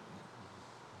a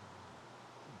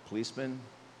policeman,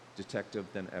 detective,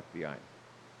 then FBI.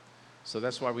 So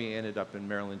that's why we ended up in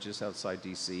Maryland, just outside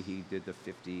D.C. He did the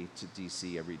 50 to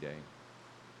D.C. every day.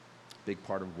 Big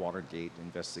part of Watergate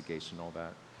investigation, all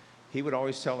that. He would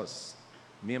always tell us,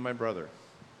 me and my brother,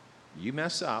 you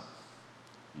mess up,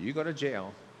 you go to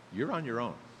jail, you're on your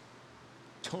own.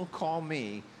 Don't call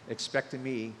me expecting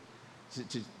me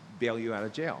to bail you out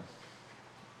of jail,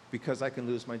 because I can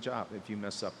lose my job if you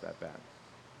mess up that bad.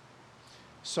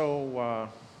 So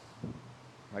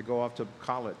I go off to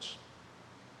college.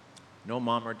 No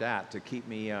mom or dad to keep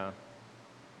me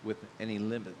with any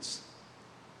limits.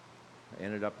 I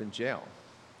ended up in jail.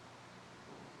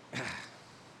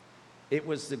 It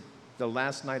was the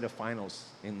last night of finals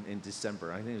in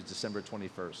December. I think it was December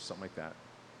 21st, something like that.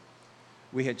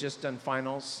 We had just done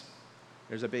finals.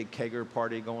 There's a big kegger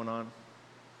party going on.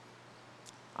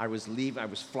 I was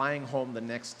flying home the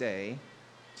next day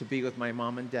to be with my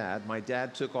mom and dad. My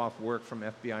dad took off work from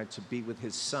FBI to be with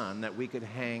his son, that we could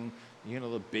hang,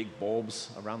 the big bulbs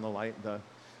around the light,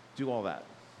 do all that.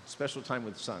 Special time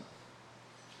with son.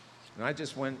 And I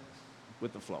just went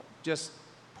with the flow. Just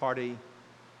party,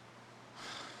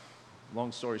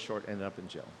 Long story short, ended up in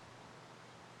jail.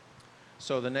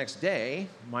 So the next day,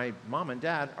 my mom and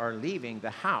dad are leaving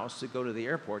the house to go to the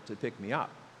airport to pick me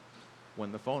up.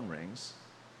 When the phone rings,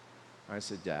 I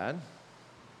said, Dad,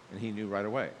 and he knew right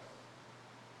away.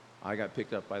 I got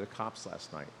picked up by the cops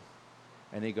last night.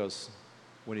 And he goes,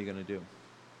 what are you going to do?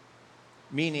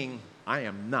 Meaning, I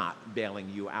am not bailing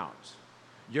you out.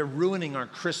 You're ruining our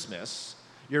Christmas.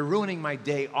 You're ruining my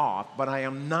day off, but I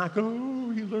am not going,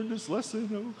 oh, he learned his lesson.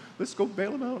 Oh, let's go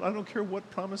bail him out. I don't care what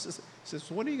promises. He says,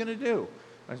 so what are you going to do?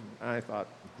 I thought,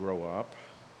 grow up.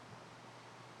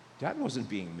 Dad wasn't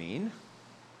being mean.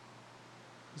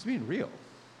 He's being real,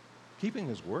 keeping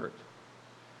his word.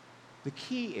 The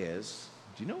key is,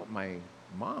 do you know what my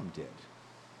mom did?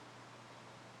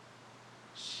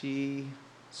 She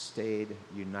stayed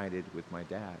united with my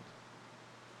dad.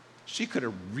 She could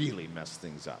have really messed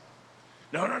things up.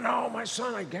 No, my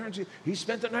son, I guarantee you, he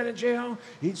spent the night in jail.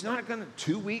 He's not going to,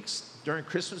 2 weeks during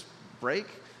Christmas break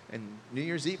and New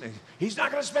Year's Eve, he's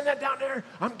not going to spend that down there.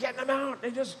 I'm getting him out,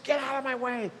 and just get out of my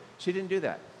way. She didn't do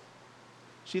that.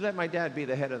 She let my dad be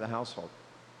the head of the household.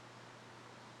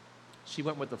 She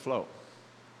went with the flow.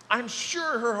 I'm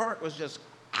sure her heart was just,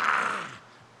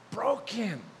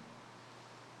 broken.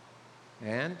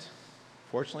 And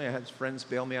fortunately, I had friends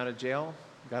bail me out of jail,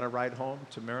 got a ride home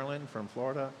to Maryland from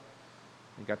Florida,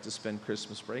 and got to spend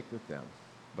Christmas break with them.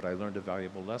 But I learned a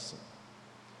valuable lesson.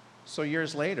 So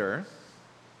years later,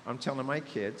 I'm telling my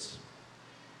kids,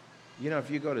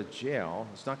 if you go to jail,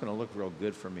 it's not going to look real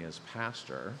good for me as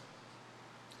pastor.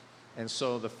 And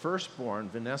so the firstborn,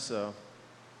 Vanessa,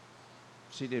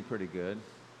 she did pretty good,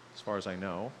 as far as I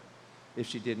know. If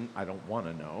she didn't, I don't want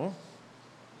to know.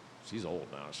 She's old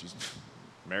now. She's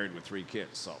married with 3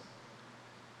 kids, so.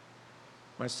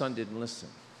 My son didn't listen.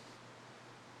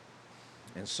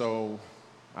 And so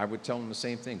I would tell him the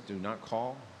same thing. Do not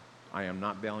call. I am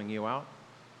not bailing you out.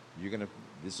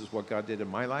 This is what God did in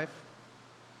my life.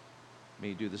 May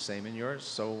you do the same in yours.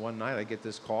 So one night I get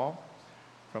this call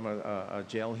from a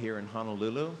jail here in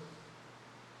Honolulu.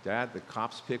 Dad, the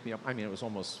cops picked me up. I mean, it was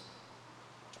almost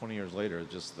 20 years later,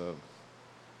 just the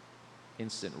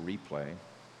instant replay.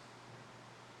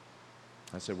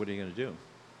 I said, what are you going to do?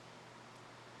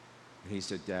 And he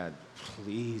said, Dad,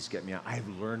 please get me out. I've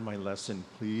learned my lesson.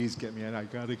 Please get me out. I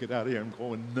got to get out of here. I'm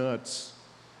going nuts.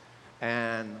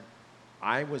 And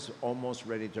I was almost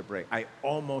ready to break. I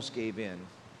almost gave in.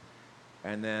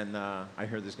 And then I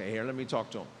heard this guy, here, let me talk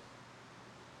to him.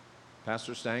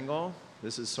 Pastor Stengel,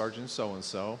 this is Sergeant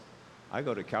so-and-so. I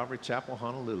go to Calvary Chapel,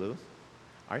 Honolulu.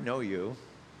 I know you.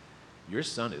 Your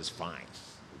son is fine.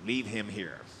 Leave him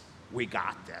here. We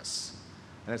got this.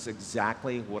 And that's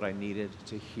exactly what I needed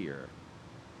to hear.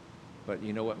 But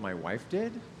you know what my wife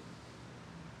did?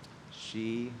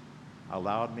 She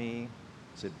allowed me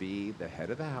to be the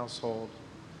head of the household,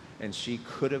 and she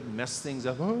could have messed things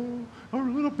up. Oh, our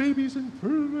little baby's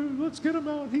in, let's get him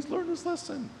out. He's learned his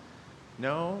lesson.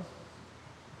 No,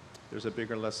 there's a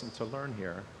bigger lesson to learn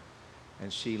here,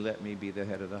 and she let me be the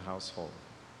head of the household.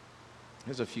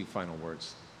 Here's a few final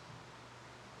words.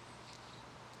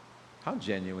 How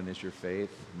genuine is your faith,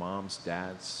 moms,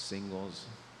 dads, singles?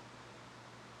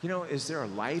 Is there a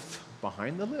life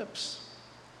behind the lips?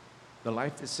 The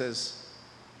life that says,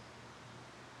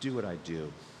 do what I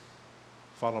do.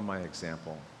 Follow my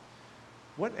example.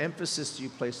 What emphasis do you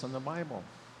place on the Bible?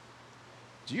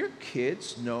 Do your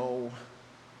kids know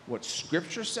what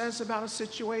Scripture says about a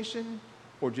situation,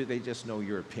 or do they just know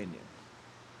your opinion?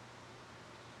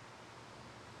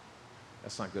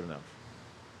 That's not good enough.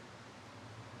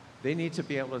 They need to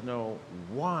be able to know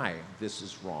why this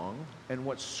is wrong and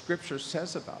what Scripture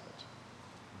says about it.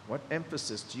 What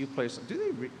emphasis do you place on?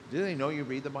 Do they know you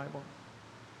read the Bible?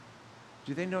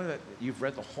 Do they know that you've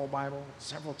read the whole Bible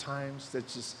several times? That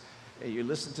just you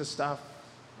listen to stuff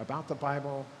about the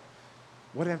Bible.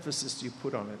 What emphasis do you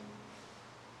put on it?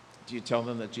 Do you tell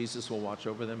them that Jesus will watch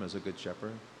over them as a good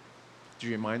shepherd? Do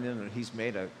you remind them that He's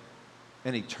made an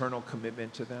eternal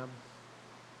commitment to them?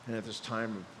 And at this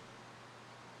time of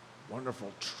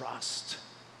wonderful trust,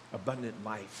 abundant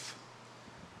life.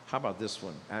 How about this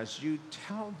one? As you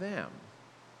tell them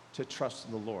to trust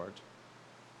in the Lord,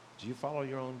 do you follow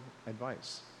your own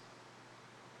advice?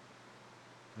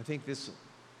 I think this,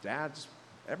 dads,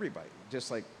 everybody, just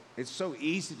like, it's so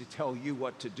easy to tell you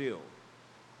what to do.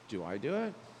 Do I do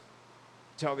it?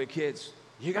 Tell the kids,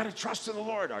 you got to trust in the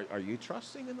Lord. Are you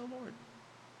trusting in the Lord?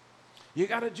 You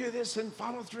got to do this and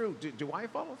follow through. Do I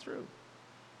follow through?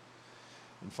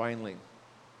 And finally,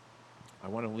 I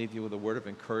want to leave you with a word of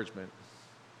encouragement.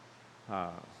 We're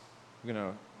going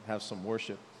to have some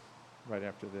worship right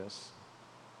after this.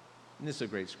 And this is a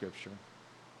great scripture.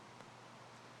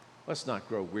 Let's not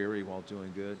grow weary while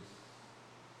doing good,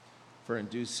 for in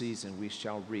due season we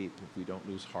shall reap if we don't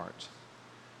lose heart.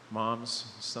 Moms,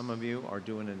 some of you are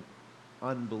doing an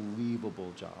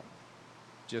unbelievable job.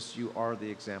 Just you are the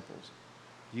examples.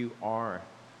 You are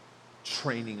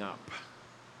training up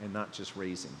and not just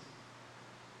raising.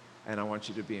 And I want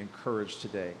you to be encouraged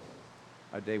today,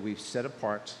 a day we've set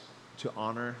apart to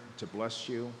honor, to bless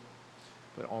you,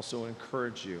 but also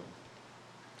encourage you.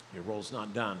 Your role's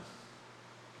not done.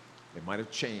 It might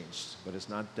have changed, but it's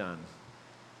not done.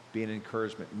 Be an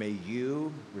encouragement. May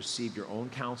you receive your own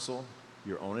counsel,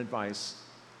 your own advice,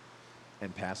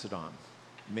 and pass it on.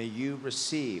 May you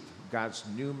receive God's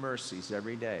new mercies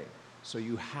every day so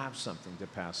you have something to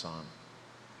pass on.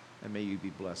 And may you be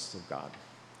blessed of God.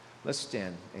 Let's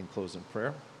stand and close in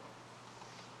prayer.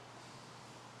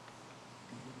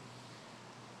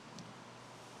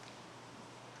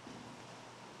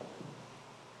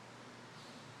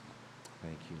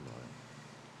 Thank you, Lord.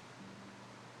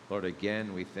 Lord,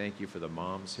 again, we thank you for the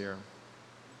moms here,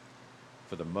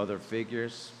 for the mother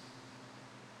figures,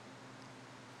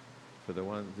 for the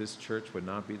one this church would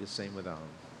not be the same without them.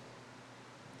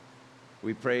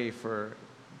 We pray for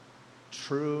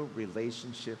true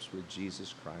relationships with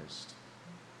Jesus Christ.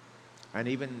 And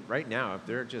even right now, if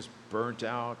they're just burnt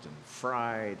out and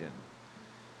fried and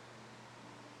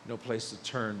no place to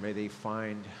turn, may they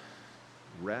find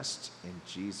rest in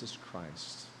Jesus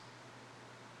Christ.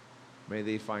 May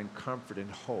they find comfort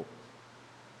and hope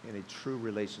in a true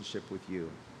relationship with you.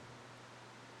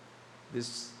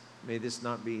 May this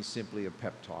not be simply a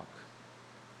pep talk,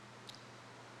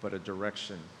 but a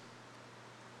direction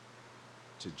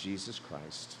to Jesus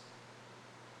Christ,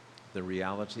 the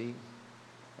reality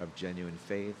of genuine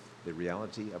faith, the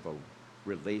reality of a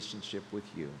relationship with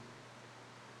you.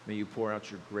 May you pour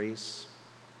out your grace,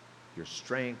 your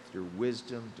strength, your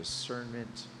wisdom,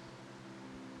 discernment,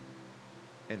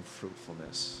 and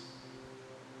fruitfulness,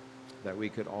 that we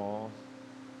could all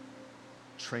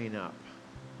train up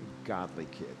godly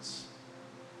kids,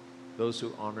 those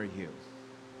who honor you,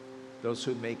 those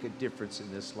who make a difference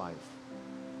in this life.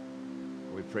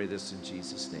 We pray this in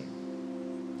Jesus'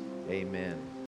 name. Amen.